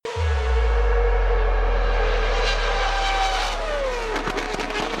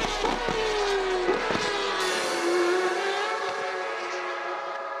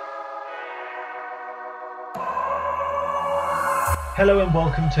Hello and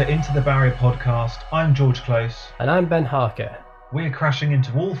welcome to Into the Barrier podcast. I'm George Close. And I'm Ben Harker. We're crashing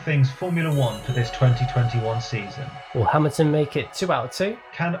into all things Formula One for this 2021 season. Will Hamilton make it 2 out of 2?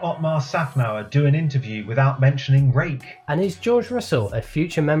 Can Otmar Szafnauer do an interview without mentioning rake? And is George Russell a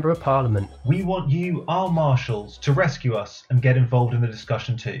future Member of Parliament? We want you, our marshals, to rescue us and get involved in the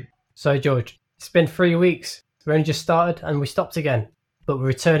discussion too. So George, it's been 3 weeks. We only just started and we stopped again. But we're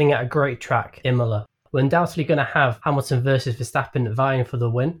returning at a great track, Imola. We're undoubtedly going to have Hamilton versus Verstappen vying for the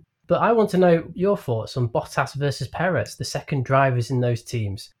win. But I want to know your thoughts on Bottas versus Perez, the second drivers in those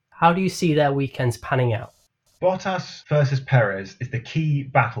teams. How do you see their weekends panning out? Bottas versus Perez is the key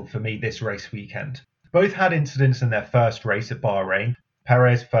battle for me this race weekend. Both had incidents in their first race at Bahrain.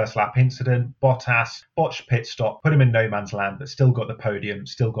 Perez, first lap incident. Bottas, botched pit stop, put him in no man's land, but still got the podium,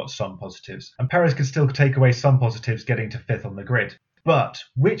 still got some positives. And Perez could still take away some positives, getting to fifth on the grid. But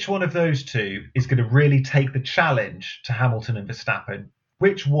which one of those two is going to really take the challenge to Hamilton and Verstappen?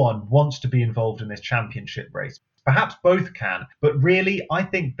 Which one wants to be involved in this championship race? Perhaps both can, but really, I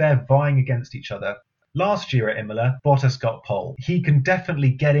think they're vying against each other. Last year at Imola, Bottas got pole. He can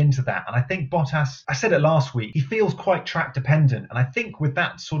definitely get into that. And I think Bottas, I said it last week, he feels quite track dependent. And I think with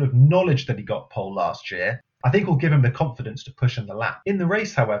that sort of knowledge that he got pole last year, I think will give him the confidence to push in the lap. In the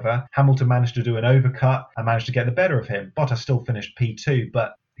race, however, Hamilton managed to do an overcut and managed to get the better of him. Bottas still finished P2,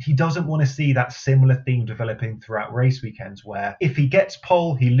 but he doesn't want to see that similar theme developing throughout race weekends where if he gets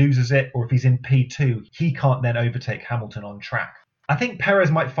pole, he loses it, or if he's in P2, he can't then overtake Hamilton on track. I think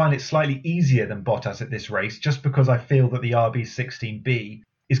Perez might find it slightly easier than Bottas at this race, just because I feel that the RB16B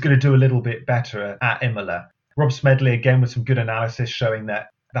is going to do a little bit better at Imola. Rob Smedley, again, with some good analysis showing that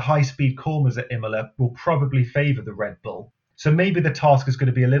the high-speed corners at Imola will probably favour the Red Bull. So maybe the task is going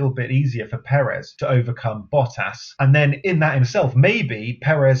to be a little bit easier for Perez to overcome Bottas. And then in that himself, maybe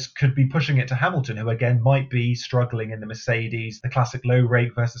Perez could be pushing it to Hamilton, who again might be struggling in the Mercedes, the classic low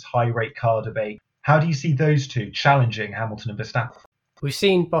rate versus high rate car debate. How do you see those two challenging Hamilton and Verstappen? We've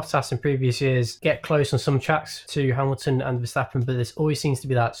seen Bottas in previous years get close on some tracks to Hamilton and Verstappen, but there always seems to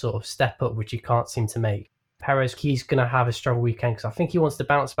be that sort of step up which he can't seem to make. Perez, he's going to have a strong weekend because I think he wants to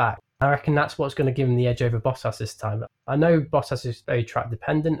bounce back. I reckon that's what's going to give him the edge over Bottas this time. I know Bottas is very track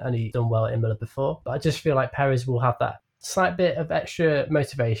dependent and he's done well at Imola before, but I just feel like Perez will have that slight bit of extra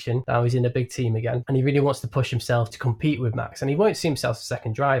motivation. Now he's in a big team again and he really wants to push himself to compete with Max, and he won't see himself as a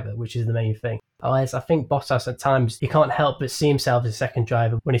second driver, which is the main thing. Whereas I think Bottas at times, he can't help but see himself as a second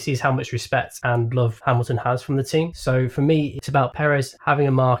driver when he sees how much respect and love Hamilton has from the team. So for me, it's about Perez having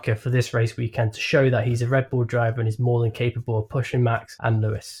a marker for this race weekend to show that he's a Red Bull driver and is more than capable of pushing Max and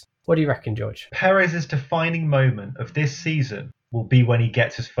Lewis. What do you reckon, George? Perez's defining moment of this season will be when he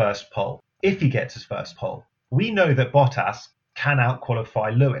gets his first pole. If he gets his first pole. We know that Bottas can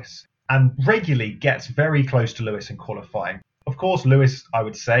out-qualify Lewis and regularly gets very close to Lewis in qualifying. Of course, Lewis, I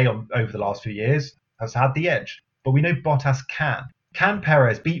would say, over the last few years, has had the edge. But we know Bottas can. Can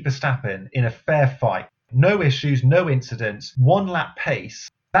Perez beat Verstappen in a fair fight? No issues, no incidents, one lap pace.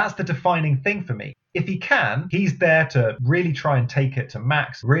 That's the defining thing for me. If he can, he's there to really try and take it to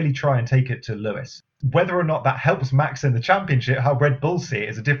Max, really try and take it to Lewis. Whether or not that helps Max in the championship, how Red Bull see it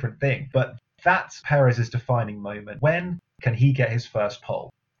is a different thing. But that's Perez's defining moment. When can he get his first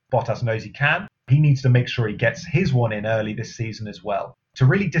pole? Bottas knows he can. He needs to make sure he gets his one in early this season as well. To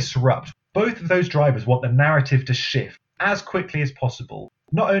really disrupt, both of those drivers want the narrative to shift as quickly as possible,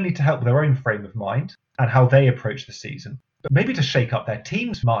 not only to help their own frame of mind and how they approach the season, but maybe to shake up their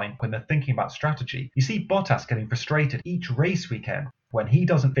team's mind when they're thinking about strategy. You see Bottas getting frustrated each race weekend when he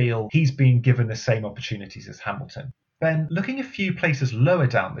doesn't feel he's being given the same opportunities as Hamilton. Ben, looking a few places lower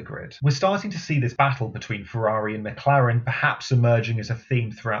down the grid, we're starting to see this battle between Ferrari and McLaren perhaps emerging as a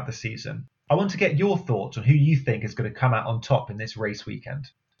theme throughout the season. I want to get your thoughts on who you think is going to come out on top in this race weekend.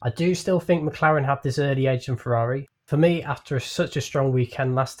 I do still think McLaren had this early edge on Ferrari. For me, after such a strong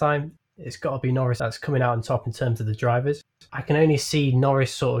weekend last time, it's got to be Norris that's coming out on top in terms of the drivers. I can only see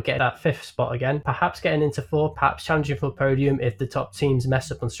Norris sort of get that fifth spot again, perhaps getting into fourth, perhaps challenging for a podium if the top teams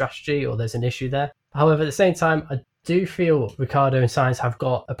mess up on strategy or there's an issue there. However, at the same time, I do feel Ricciardo and Sainz have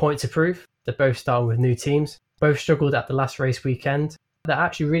got a point to prove. They're both starting with new teams. Both struggled at the last race weekend. They're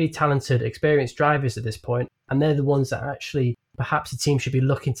actually really talented, experienced drivers at this point, and they're the ones that actually perhaps the team should be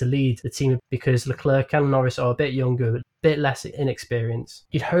looking to lead the team because Leclerc and Norris are a bit younger, a bit less inexperienced.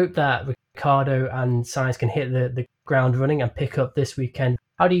 You'd hope that Ricciardo and Sainz can hit the ground running and pick up this weekend.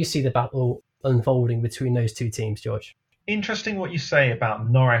 How do you see the battle unfolding between those two teams, George? Interesting what you say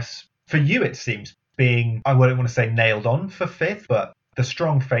about Norris. For you, it seems being, I wouldn't want to say nailed on for fifth, but the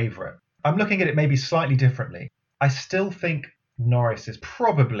strong favourite. I'm looking at it maybe slightly differently. I still think Norris is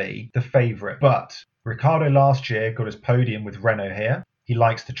probably the favourite, but Ricciardo last year got his podium with Renault here. He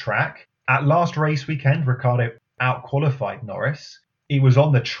likes the track. At last race weekend, Ricciardo out-qualified Norris. It was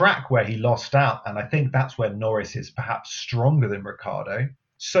on the track where he lost out, and I think that's where Norris is perhaps stronger than Ricciardo.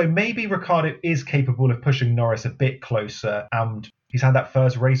 So maybe Ricciardo is capable of pushing Norris a bit closer, and he's had that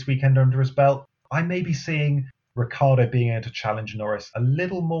first race weekend under his belt. I may be seeing Ricciardo being able to challenge Norris a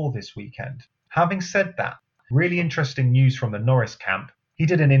little more this weekend. Having said that, really interesting news from the Norris camp. He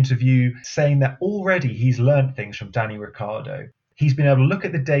did an interview saying that already he's learned things from Danny Ricciardo. He's been able to look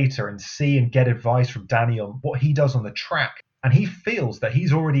at the data and see and get advice from Danny on what he does on the track. And he feels that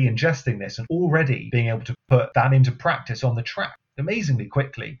he's already ingesting this and already being able to put that into practice on the track amazingly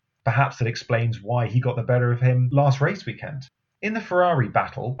quickly. Perhaps that explains why he got the better of him last race weekend. In the Ferrari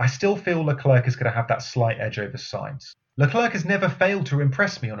battle, I still feel Leclerc is going to have that slight edge over Sainz. Leclerc has never failed to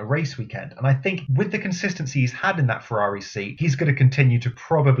impress me on a race weekend, and I think with the consistency he's had in that Ferrari seat, he's going to continue to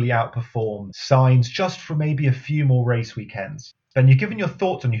probably outperform Sainz just for maybe a few more race weekends. Ben, you've given your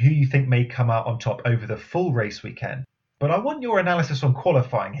thoughts on who you think may come out on top over the full race weekend, but I want your analysis on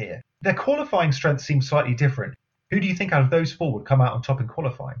qualifying here. Their qualifying strength seems slightly different. Who do you think out of those four would come out on top in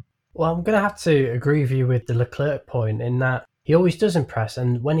qualifying? Well, I'm going to have to agree with you with the Leclerc point in that he always does impress,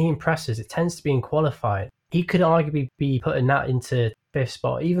 and when he impresses, it tends to be in qualifying. He could arguably be putting that into 5th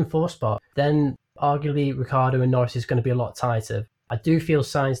spot, even 4th spot. Then arguably Ricciardo and Norris is going to be a lot tighter. I do feel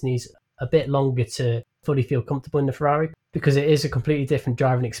Sainz needs a bit longer to fully feel comfortable in the Ferrari because it is a completely different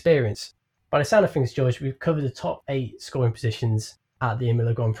driving experience. By the sound of things, George, we've covered the top 8 scoring positions at the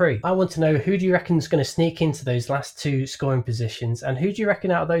Imola Grand Prix. I want to know, who do you reckon is going to sneak into those last 2 scoring positions, and who do you reckon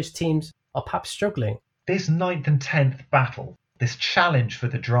out of those teams are perhaps struggling? This 9th and 10th battle, this challenge for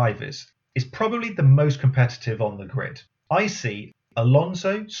the drivers, is probably the most competitive on the grid. I see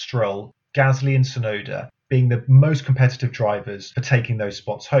Alonso, Stroll, Gasly and Tsunoda being the most competitive drivers for taking those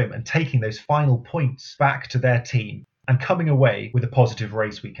spots home and taking those final points back to their team and coming away with a positive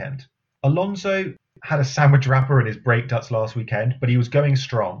race weekend. Alonso had a sandwich wrapper in his brake ducts last weekend, but he was going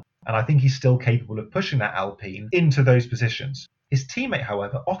strong, and I think he's still capable of pushing that Alpine into those positions. His teammate,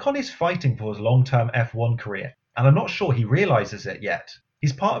 however, Ocon, is fighting for his long-term F1 career, and I'm not sure he realises it yet.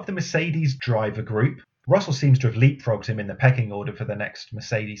 He's part of the Mercedes driver group. Russell seems to have leapfrogged him in the pecking order for the next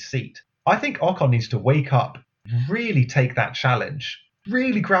Mercedes seat. I think Ocon needs to wake up, really take that challenge,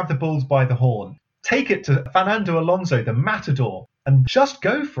 really grab the bulls by the horn, take it to Fernando Alonso, the matador, and just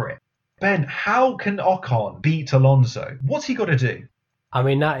go for it. Ben, how can Ocon beat Alonso? What's he got to do? I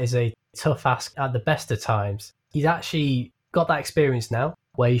mean, that is a tough ask at the best of times. He's actually got that experience now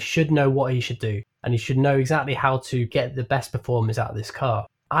where he should know what he should do, and he should know exactly how to get the best performance out of this car.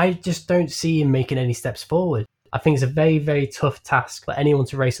 I just don't see him making any steps forward. I think it's a very, very tough task for anyone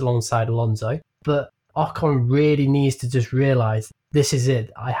to race alongside Alonso, but Ocon really needs to just realise this is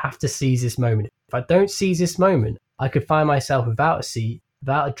it. I have to seize this moment. If I don't seize this moment, I could find myself without a seat,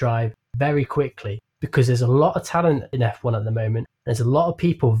 without a drive very quickly, because there's a lot of talent in F1 at the moment. There's a lot of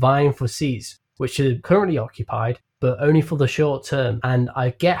people vying for seats which are currently occupied, but only for the short term. And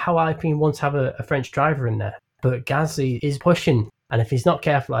I get how Alpine wants to have a French driver in there, but Gasly is pushing. And if he's not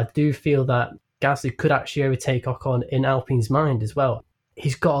careful, I do feel that Gasly could actually overtake Ocon in Alpine's mind as well.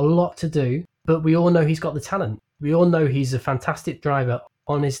 He's got a lot to do, but we all know he's got the talent. We all know he's a fantastic driver.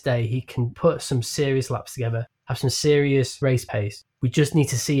 On his day, he can put some serious laps together, have some serious race pace. We just need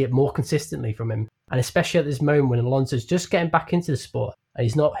to see it more consistently from him. And especially at this moment when Alonso's just getting back into the sport and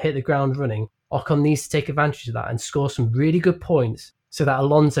he's not hit the ground running, Ocon needs to take advantage of that and score some really good points so that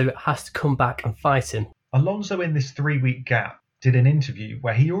Alonso has to come back and fight him. Alonso, in this 3-week gap, did an interview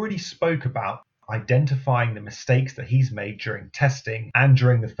where he already spoke about identifying the mistakes that he's made during testing and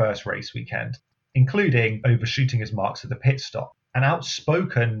during the first race weekend, including overshooting his marks at the pit stop. An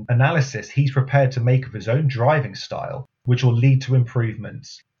outspoken analysis he's prepared to make of his own driving style, which will lead to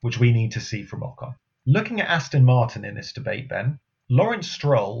improvements, which we need to see from Ocon. Looking at Aston Martin in this debate, Ben, Lawrence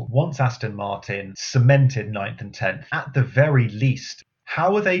Stroll wants Aston Martin cemented 9th and 10th at the very least.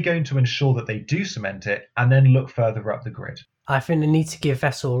 How are they going to ensure that they do cement it and then look further up the grid? I think they need to give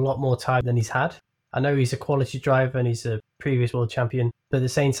Vettel a lot more time than he's had. I know he's a quality driver and he's a previous world champion, but at the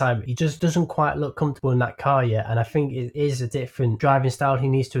same time, he just doesn't quite look comfortable in that car yet. And I think it is a different driving style he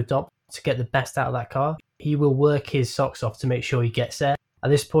needs to adopt to get the best out of that car. He will work his socks off to make sure he gets there. At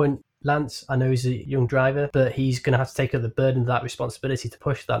this point, Lance, I know he's a young driver, but he's going to have to take up the burden of that responsibility to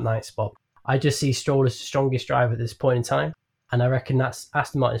push that 9th spot. I just see Stroll as the strongest driver at this point in time, and I reckon that's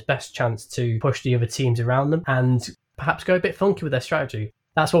Aston Martin's best chance to push the other teams around them and perhaps go a bit funky with their strategy.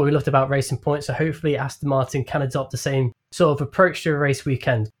 That's what we loved about Racing Point, so hopefully Aston Martin can adopt the same sort of approach to a race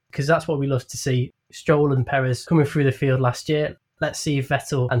weekend, because that's what we love to see. Stroll and Perez coming through the field last year, Let's see if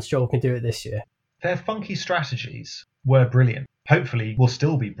Vettel and Stroll can do it this year. Their funky strategies were brilliant. Hopefully will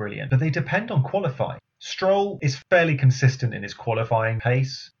still be brilliant, but they depend on qualifying. Stroll is fairly consistent in his qualifying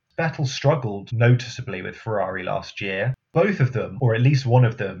pace. Vettel struggled noticeably with Ferrari last year. Both of them, or at least one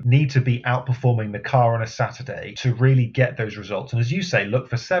of them, need to be outperforming the car on a Saturday to really get those results. And as you say, look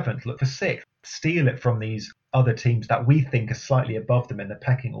for 7th, look for 6th, steal it from these other teams that we think are slightly above them in the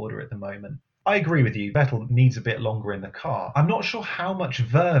pecking order at the moment. I agree with you, Vettel needs a bit longer in the car. I'm not sure how much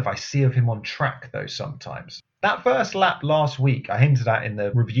verve I see of him on track though sometimes. That first lap last week, I hinted at in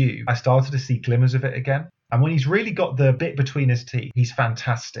the review, I started to see glimmers of it again. And when he's really got the bit between his teeth, he's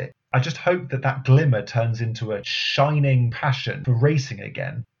fantastic. I just hope that that glimmer turns into a shining passion for racing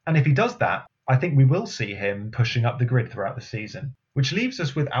again. And if he does that, I think we will see him pushing up the grid throughout the season. Which leaves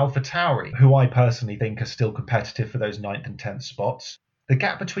us with AlphaTauri, who I personally think are still competitive for those 9th and 10th spots. The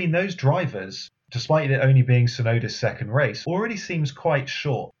gap between those drivers, despite it only being Tsunoda's second race, already seems quite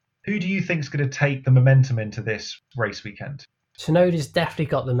short. Who do you think is going to take the momentum into this race weekend? Tsunoda's definitely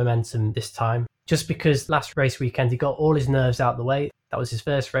got the momentum this time, just because last race weekend he got all his nerves out of the way. That was his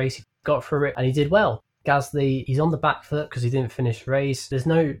first race, he got through it and he did well. Gasly, he's on the back foot because he didn't finish the race. There's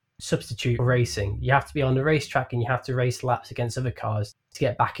no substitute for racing. You have to be on the racetrack and you have to race laps against other cars to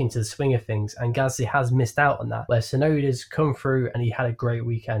get back into the swing of things. And Gasly has missed out on that, where Tsunoda's come through and he had a great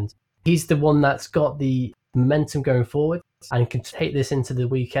weekend. He's the one that's got the momentum going forward and can take this into the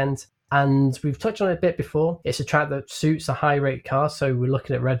weekend. And we've touched on it a bit before. It's a track that suits a high rate car. So we're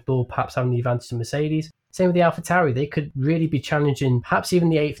looking at Red Bull perhaps having the advantage of Mercedes. Same with the AlphaTauri. They could really be challenging perhaps even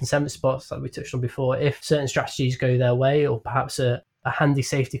the 8th and 7th spots that we touched on before if certain strategies go their way, or perhaps a handy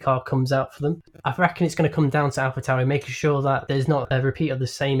safety car comes out for them. I reckon it's going to come down to AlphaTauri making sure that there's not a repeat of the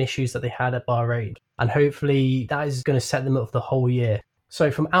same issues that they had at Bahrain. And hopefully that is going to set them up for the whole year. So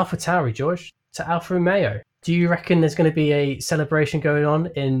from AlphaTauri, George, to Alfa Romeo, do you reckon there's going to be a celebration going on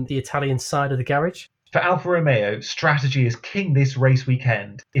in the Italian side of the garage? For Alfa Romeo, strategy is king this race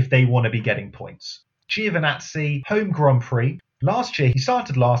weekend if they want to be getting points. Giovinazzi, home Grand Prix. Last year, he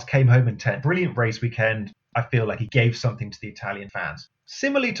started last, came home in 10th. Brilliant race weekend. I feel like he gave something to the Italian fans.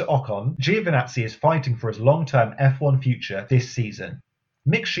 Similarly to Ocon, Giovinazzi is fighting for his long-term F1 future this season.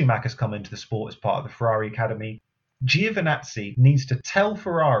 Mick Schumacher's come into the sport as part of the Ferrari Academy. Giovinazzi needs to tell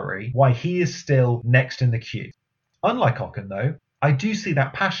Ferrari why he is still next in the queue. Unlike Ocon, though, I do see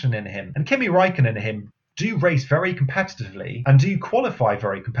that passion in him, and Kimi Räikkönen and him do race very competitively and do qualify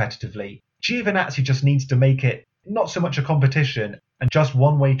very competitively. Giovinazzi just needs to make it not so much a competition and just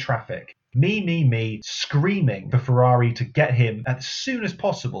one-way traffic. Me, screaming for Ferrari to get him as soon as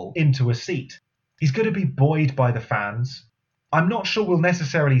possible into a seat. He's going to be buoyed by the fans. I'm not sure we'll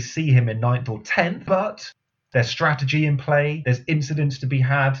necessarily see him in 9th or 10th, but there's strategy in play, there's incidents to be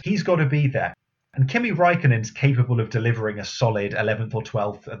had. He's got to be there. And Kimi Räikkönen's capable of delivering a solid 11th or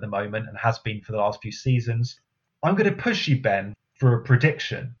 12th at the moment and has been for the last few seasons. I'm going to push you, Ben, for a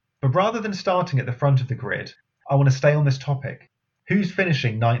prediction. But rather than starting at the front of the grid, I want to stay on this topic. Who's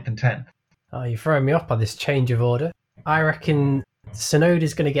finishing 9th and 10th? Oh, you're throwing me off by this change of order. I reckon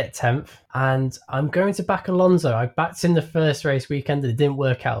Tsunoda's going to get 10th, and I'm going to back Alonso. I backed him the first race weekend and it didn't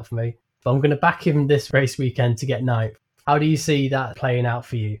work out for me. But I'm going to back him this race weekend to get 9th. How do you see that playing out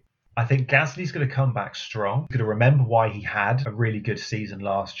for you? I think Gasly's going to come back strong. He's going to remember why he had a really good season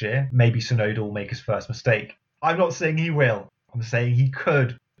last year. Maybe Tsunoda will make his first mistake. I'm not saying he will. I'm saying he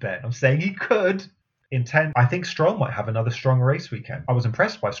could, Ben. I'm saying he could. In 10th, I think Stroll might have another strong race weekend. I was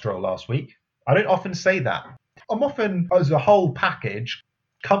impressed by Stroll last week. I don't often say that. I'm often, as a whole package,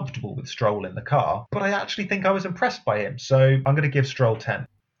 comfortable with Stroll in the car, but I actually think I was impressed by him. So I'm going to give Stroll 10.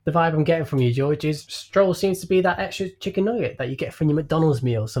 The vibe I'm getting from you, George, is Stroll seems to be that extra chicken nugget that you get from your McDonald's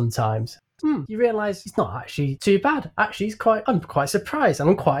meal sometimes. You realise it's not actually too bad. Actually, I'm quite surprised and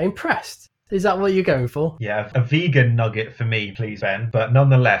I'm quite impressed. Is that what you're going for? Yeah, a vegan nugget for me, please, Ben. But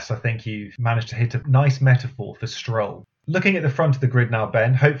nonetheless, I think you've managed to hit a nice metaphor for Stroll. Looking at the front of the grid now,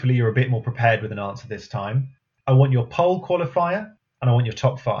 Ben, hopefully you're a bit more prepared with an answer this time. I want your pole qualifier and I want your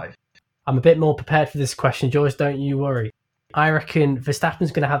top 5. I'm a bit more prepared for this question, George, don't you worry. I reckon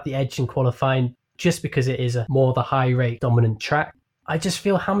Verstappen's going to have the edge in qualifying just because it is a more the high rate dominant track. I just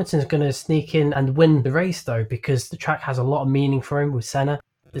feel Hamilton's going to sneak in and win the race though, because the track has a lot of meaning for him with Senna.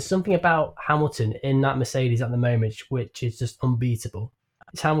 There's something about Hamilton in that Mercedes at the moment which is just unbeatable.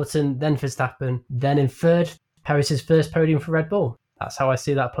 It's Hamilton, then Verstappen, then in third, Perez's first podium for Red Bull. That's how I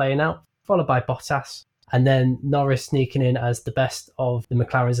see that playing out, followed by Bottas, and then Norris sneaking in as the best of the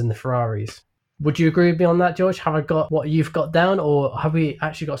McLarens and the Ferraris. Would you agree with me on that, George? Have I got what you've got down, or have we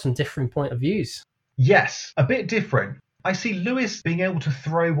actually got some different point of views? Yes, a bit different. I see Lewis being able to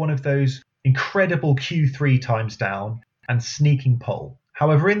throw one of those incredible Q3 times down and sneaking pole.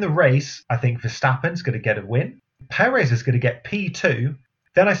 However, in the race, I think Verstappen's going to get a win. Perez is going to get P2.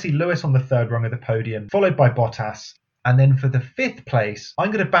 Then I see Lewis on the third rung of the podium, followed by Bottas. And then for the fifth place, I'm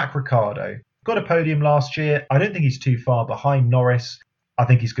going to back Ricciardo. Got a podium last year. I don't think he's too far behind Norris. I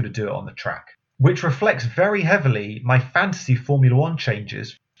think he's going to do it on the track, which reflects very heavily my fantasy Formula One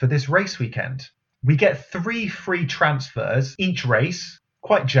changes for this race weekend. We get 3 free transfers each race,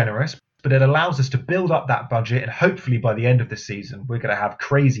 quite generous, but it allows us to build up that budget, and hopefully by the end of the season, we're going to have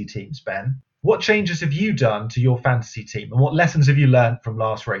crazy teams, Ben. What changes have you done to your fantasy team, and what lessons have you learned from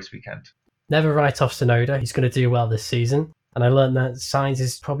last race weekend? Never write off Tsunoda. He's going to do well this season. And I learned that Sainz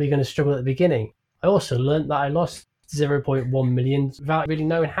is probably going to struggle at the beginning. I also learned that I lost 0.1 million without really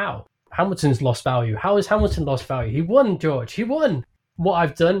knowing how. Hamilton's lost value. How has Hamilton lost value? He won, George. He won. What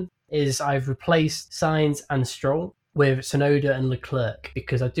I've done is I've replaced Sainz and Stroll with Tsunoda and Leclerc,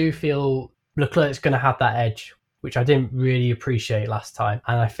 because I do feel Leclerc's going to have that edge, which I didn't really appreciate last time.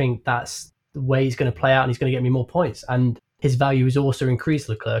 And I think that's the way he's going to play out, and he's going to get me more points. And his value has also increased,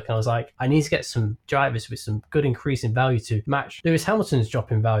 Leclerc. And I was like, I need to get some drivers with some good increase in value to match Lewis Hamilton's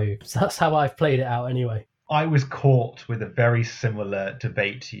drop in value. So that's how I've played it out anyway. I was caught with a very similar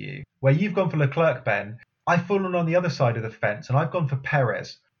debate to you, where you've gone for Leclerc, Ben. I've fallen on the other side of the fence, and I've gone for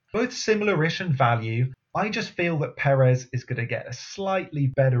Perez. Both similar-ish in value. I just feel that Perez is going to get a slightly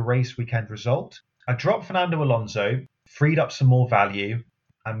better race weekend result. I dropped Fernando Alonso, freed up some more value,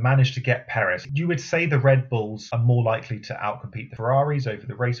 and managed to get Perez. You would say the Red Bulls are more likely to outcompete the Ferraris over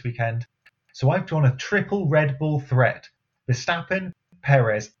the race weekend. So I've drawn a triple Red Bull threat. Verstappen,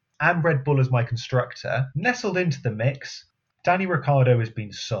 Perez, and Red Bull as my constructor. Nestled into the mix, Danny Ricciardo has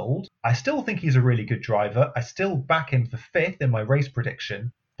been sold. I still think he's a really good driver. I still back him for 5th in my race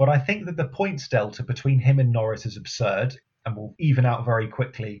prediction. But I think that the points delta between him and Norris is absurd and will even out very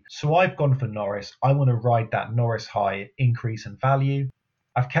quickly. So I've gone for Norris. I want to ride that Norris high increase in value.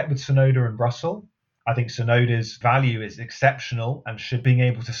 I've kept with Tsunoda and Russell. I think Tsunoda's value is exceptional and should be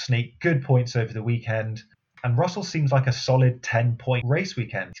able to sneak good points over the weekend. And Russell seems like a solid 10-point race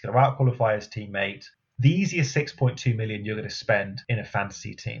weekend. He's going to out-qualify his teammate. The easiest 6.2 million you're going to spend in a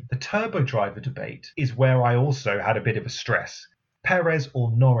fantasy team. The turbo driver debate is where I also had a bit of a stress. Perez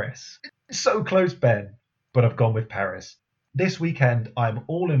or Norris? It's so close, Ben, but I've gone with Perez. This weekend, I'm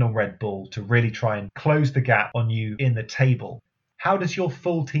all in on Red Bull to really try and close the gap on you in the table. How does your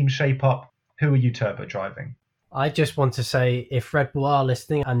full team shape up? Who are you turbo driving? I just want to say, if Red Bull are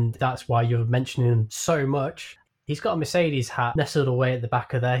listening, and that's why you're mentioning him so much, he's got a Mercedes hat nestled away at the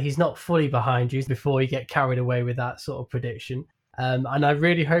back of there. He's not fully behind you before you get carried away with that sort of prediction. And I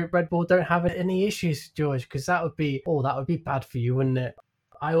really hope Red Bull don't have any issues, George, because that would be bad for you, wouldn't it?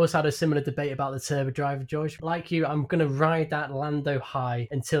 I also had a similar debate about the turbo driver, George. Like you, I'm going to ride that Lando high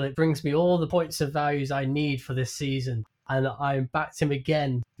until it brings me all the points and values I need for this season. And I backed him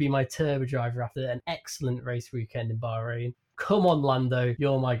again to be my turbo driver after an excellent race weekend in Bahrain. Come on, Lando,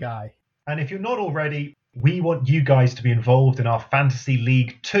 you're my guy. And if you're not already, we want you guys to be involved in our Fantasy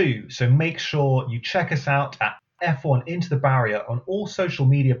League too. So make sure you check us out at F1 Into the Barrier on all social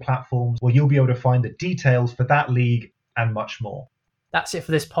media platforms, where you'll be able to find the details for that league and much more. That's it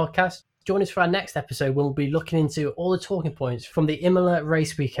for this podcast. Join us for our next episode when we'll be looking into all the talking points from the Imola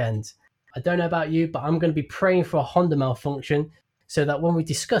race weekend. I don't know about you, but I'm going to be praying for a Honda malfunction so that when we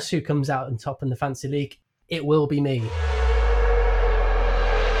discuss who comes out on top in the Fantasy League, it will be me.